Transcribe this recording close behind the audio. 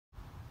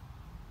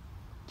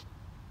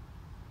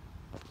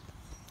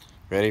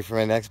Ready for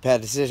my next pet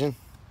decision?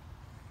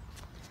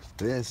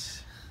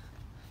 This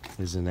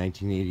is a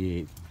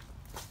 1988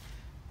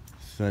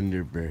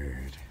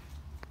 Thunderbird.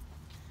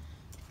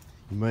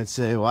 You might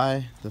say,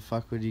 why the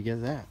fuck would you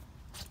get that?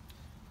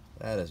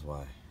 That is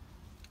why.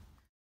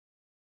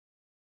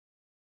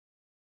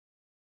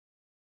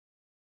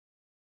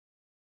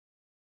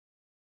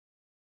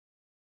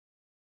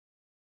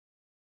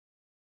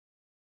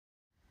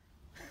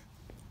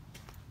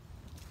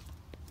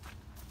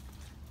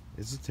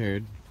 It's a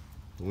turd.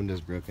 The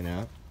window's broken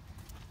out.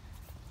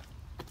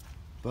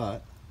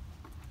 But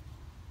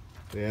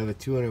we have a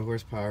 200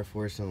 horsepower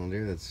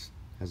 4-cylinder that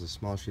has a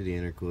small shitty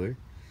intercooler,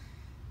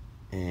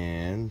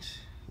 and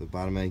the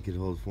bottom end could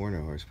hold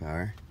 400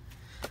 horsepower.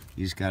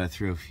 You just gotta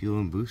throw fuel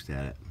and boost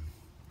at it.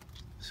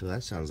 So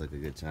that sounds like a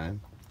good time.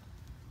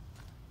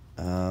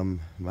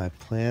 My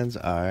plans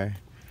are,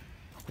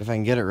 if I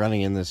can get it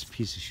running in this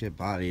piece of shit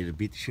body, to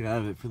beat the shit out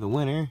of it for the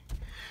winter,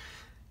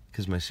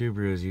 because my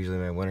Subaru is usually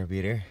my winter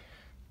beater.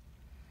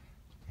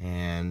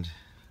 And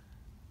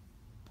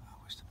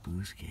where's the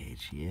boost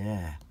gauge?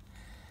 Yeah,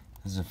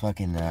 this is a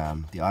fucking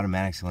the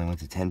automatics only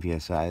went to 10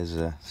 psi. This is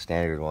a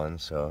standard one,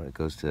 so it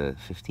goes to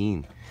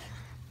 15,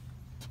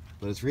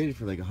 but it's rated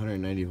for like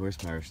 190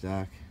 horsepower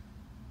stock.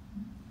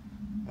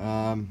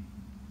 I'm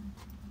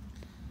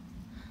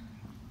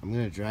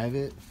gonna drive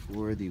it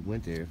for the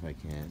winter if I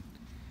can,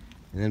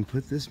 and then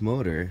put this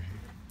motor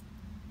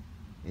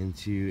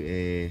into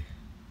a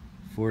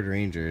Ford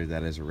Ranger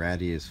that is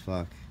ratty as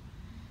fuck,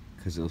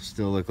 because it'll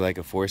still look like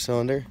a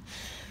 4-cylinder,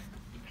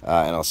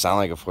 and it'll sound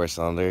like a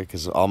 4-cylinder,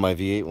 because all my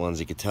V8 ones,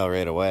 you could tell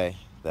right away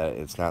that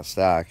it's not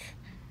stock.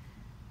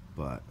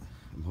 But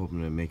I'm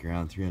hoping to make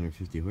around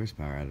 350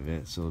 horsepower out of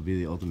it, so it'll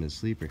be the ultimate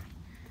sleeper.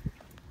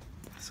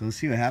 So we'll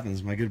see what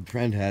happens. My good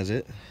friend has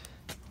it,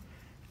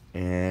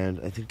 and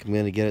I think I'm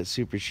gonna get it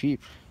super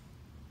cheap.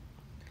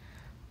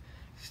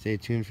 Stay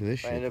tuned for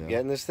this shit. If I end up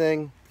getting this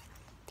thing,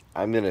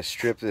 I'm gonna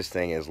strip this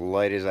thing as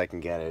light as I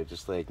can get it,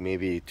 just like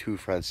maybe 2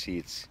 front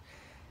seats.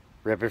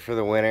 Rip it for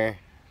the winter,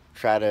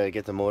 try to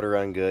get the motor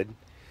run good,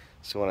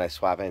 so when I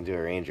swap it into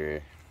a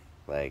Ranger,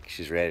 like,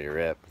 she's ready to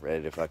rip,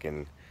 ready to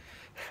fucking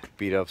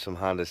beat up some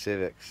Honda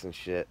Civics and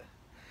shit.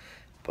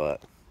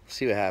 But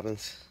see what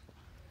happens.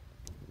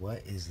 What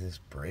is this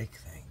brake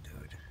thing,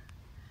 dude?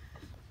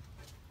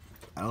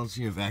 I don't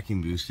see a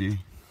vacuum booster.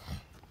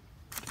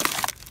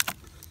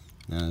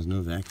 No, there's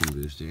no vacuum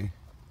booster.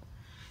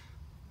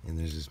 And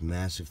there's this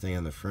massive thing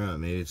on the front.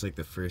 Maybe it's like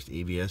the first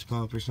ABS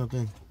pump or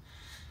something.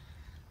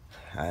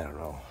 I don't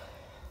know.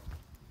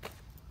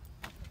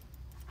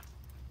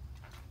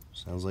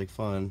 Sounds like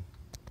fun.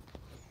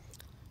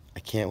 I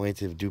can't wait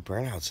to do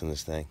burnouts in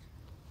this thing.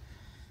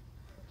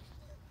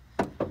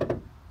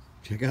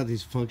 Check out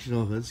these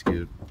functional hood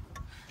scoop.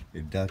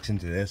 It ducks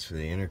into this for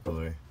the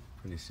intercooler.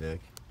 Pretty sick.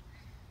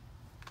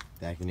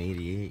 Back in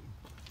 '88.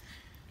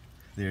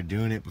 They were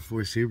doing it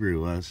before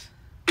Subaru was.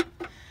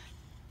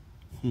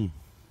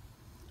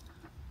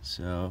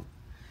 So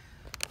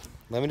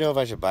let me know if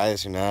I should buy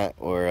this or not,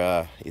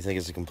 or you think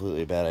it's a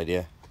completely bad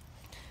idea.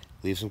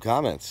 Leave some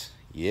comments.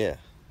 Yeah.